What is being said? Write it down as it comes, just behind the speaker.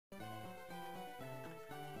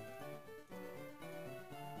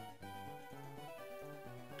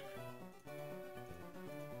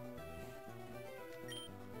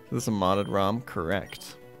Is this a modded ROM?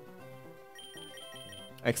 Correct.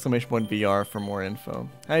 Exclamation point VR for more info.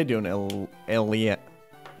 How you doing,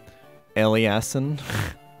 Eliassen?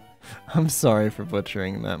 I'm sorry for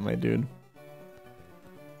butchering that, my dude.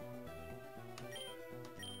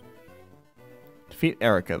 Defeat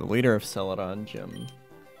Erika, the leader of Celadon Gym.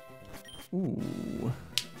 Ooh.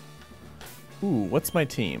 Ooh, what's my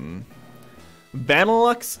team?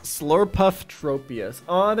 Vanilux, Slurpuff, Tropius.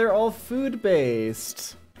 Aw, they're all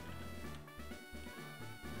food-based.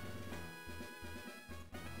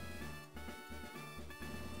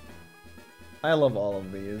 I love all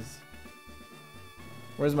of these.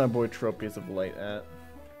 Where's my boy Tropius of Light at?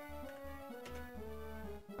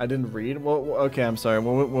 I didn't read? Well, okay, I'm sorry.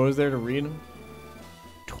 What was there to read?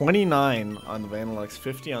 29 on the Vanilux,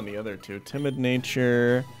 50 on the other two. Timid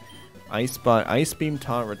Nature, Ice Beam,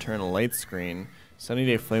 Taunt, Return, Light Screen, Sunny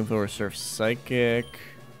Day, Flamethrower, Surf, Psychic.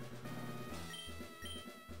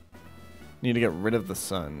 Need to get rid of the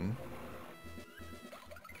sun.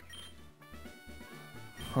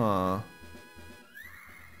 Huh.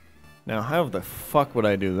 Now, how the fuck would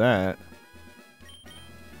I do that?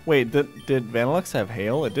 Wait, did Vanilux have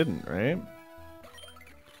Hail? It didn't, right?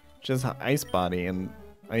 Just Ice Body and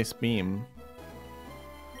Ice Beam.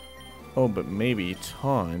 Oh, but maybe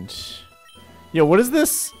Taunt. Yo, what is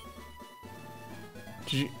this?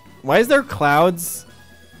 Why is there clouds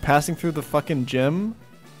passing through the fucking gym?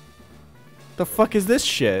 The fuck is this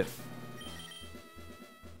shit?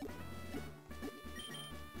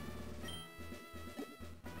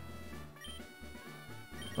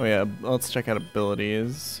 Oh yeah, let's check out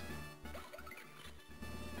abilities.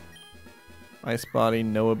 Ice Body,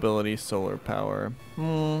 no ability, solar power.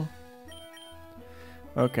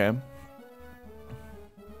 Okay.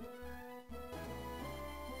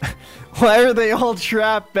 Why are they all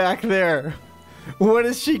trapped back there? What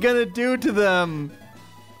is she gonna do to them?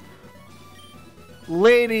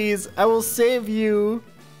 Ladies, I will save you.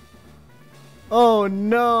 Oh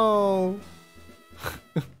no.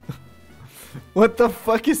 What the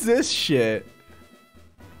fuck is this shit?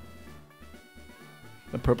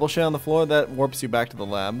 The purple shit on the floor, that warps you back to the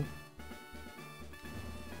lab.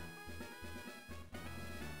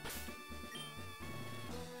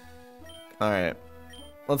 Alright.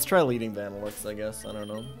 Let's try leading Vanilux, I guess. I don't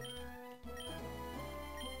know.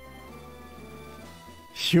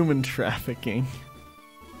 Human trafficking.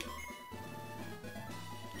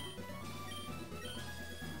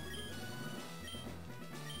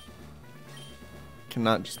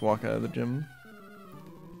 Cannot just walk out of the gym.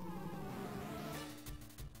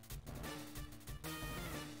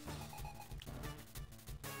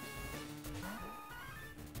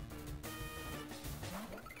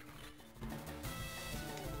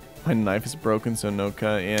 My knife is broken, so no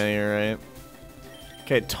cut. Yeah, you're right.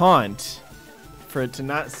 Okay, taunt. For it to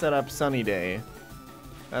not set up Sunny Day.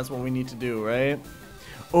 That's what we need to do, right?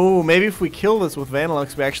 Oh, maybe if we kill this with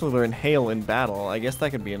Vanilux, we actually learn Hail in battle. I guess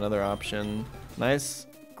that could be another option. Nice.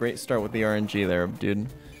 Great start with the RNG there, dude.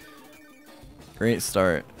 Great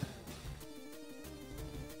start.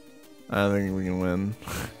 I think we can win.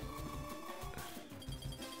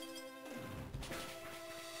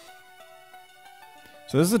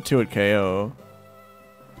 So this is a 2-hit KO.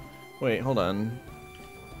 Wait, hold on.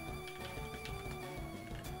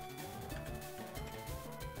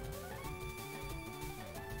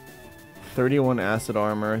 $31 acid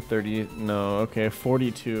armor, 30, no, okay,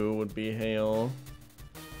 42 would be Hail.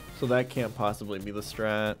 So that can't possibly be the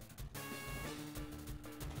strat.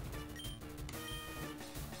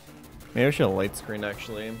 Maybe I should have light screen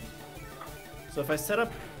actually. So if I set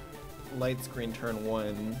up light screen turn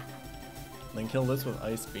 1, then kill this with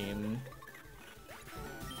Ice Beam,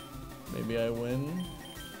 maybe I win.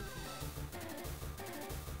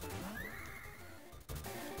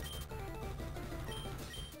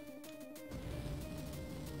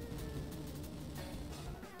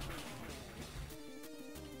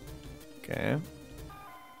 Okay.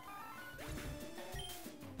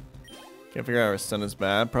 Can't figure out our stun is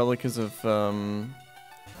bad. Probably because of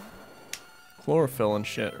chlorophyll and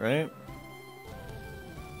shit, right?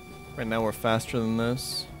 Right now we're faster than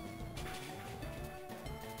this.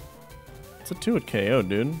 It's a 2-hit KO,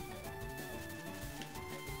 dude.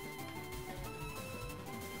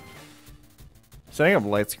 Setting up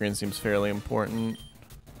light screen seems fairly important.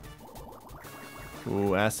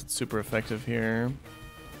 Ooh, acid's super effective here.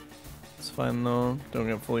 It's fine though. Don't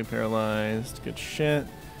get fully paralyzed. Good shit.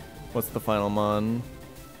 What's the final mon?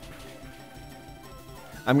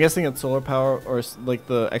 I'm guessing it's solar power or like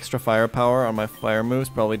the extra firepower on my fire moves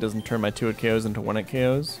probably doesn't turn my 2-hit KOs into 1-hit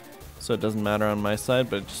KOs. So it doesn't matter on my side,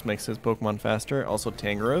 but it just makes his Pokemon faster. Also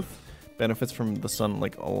Tangrowth. benefits from the sun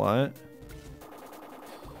like a lot.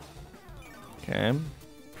 Okay.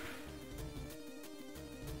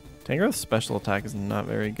 Tangrowth's special attack is not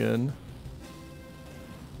very good.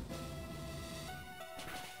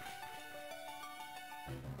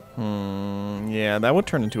 Yeah, that would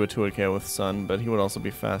turn into a 2-KO with Sun, but he would also be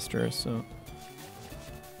faster, so...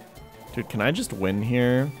 Dude, can I just win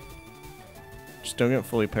here? Just don't get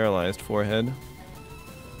fully paralyzed, forehead.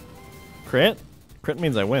 Crit? Crit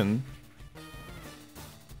means I win.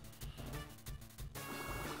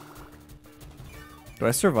 Do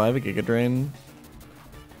I survive a Giga Drain?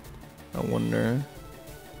 I wonder.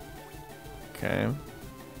 Okay.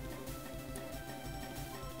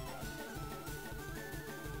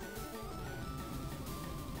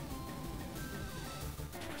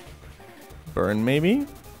 Burn, maybe?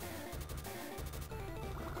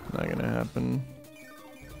 Not gonna happen.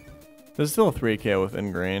 There's still a 3KO with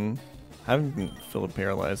Ingrain. I haven't been fully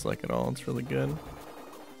paralyzed like at all. It's really good.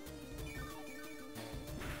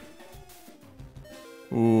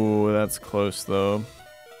 Ooh, that's close though.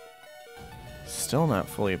 Still not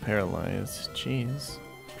fully paralyzed. Jeez.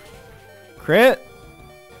 Crit!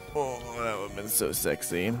 Oh, that would have been so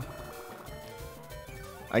sexy.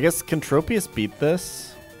 I guess, can Tropius beat this?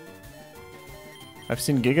 I've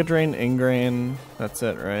seen Giga Drain, Ingrain. That's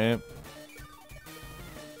it, right?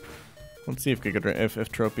 Let's see if Giga Drain, if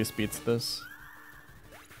Tropius beats this.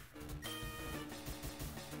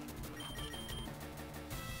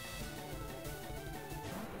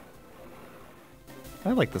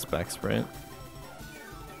 I like this back sprint.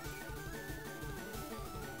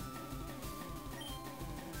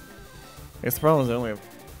 I guess the problem is I only have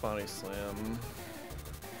Body Slam.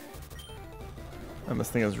 And this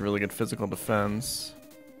thing has really good physical defense.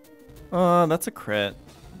 That's a crit.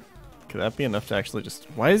 Could that be enough to actually just...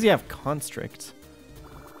 Why does he have Constrict?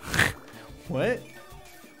 What?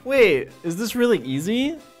 Wait, is this really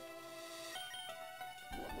easy?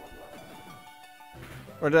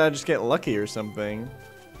 Or did I just get lucky or something?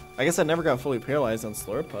 I guess I never got fully paralyzed on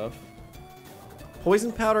Slurpuff.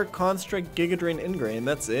 Poison Powder, Constrict, Giga Drain, Ingrain,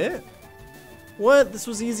 that's it? What? This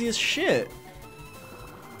was easy as shit.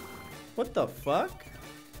 What the fuck?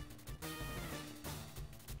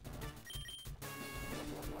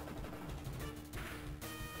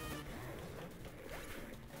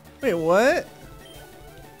 Wait, what?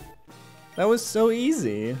 That was so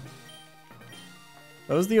easy.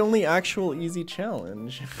 That was the only actual easy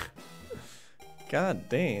challenge. God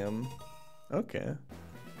damn. Okay.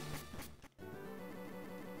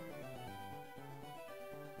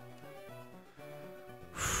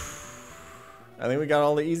 I think we got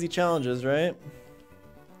all the easy challenges, right?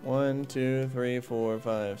 1, 2, 3, 4,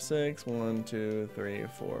 5, 6. 1, 2, 3,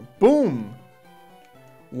 4. Boom!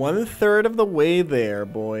 1/3 of the way there,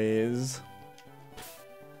 boys.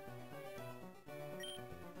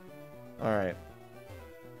 Alright.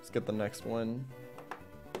 Let's get the next one.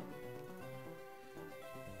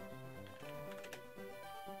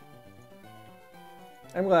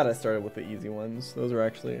 I'm glad I started with the easy ones. Those were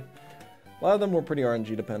actually... A lot of them were pretty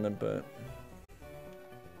RNG dependent, but...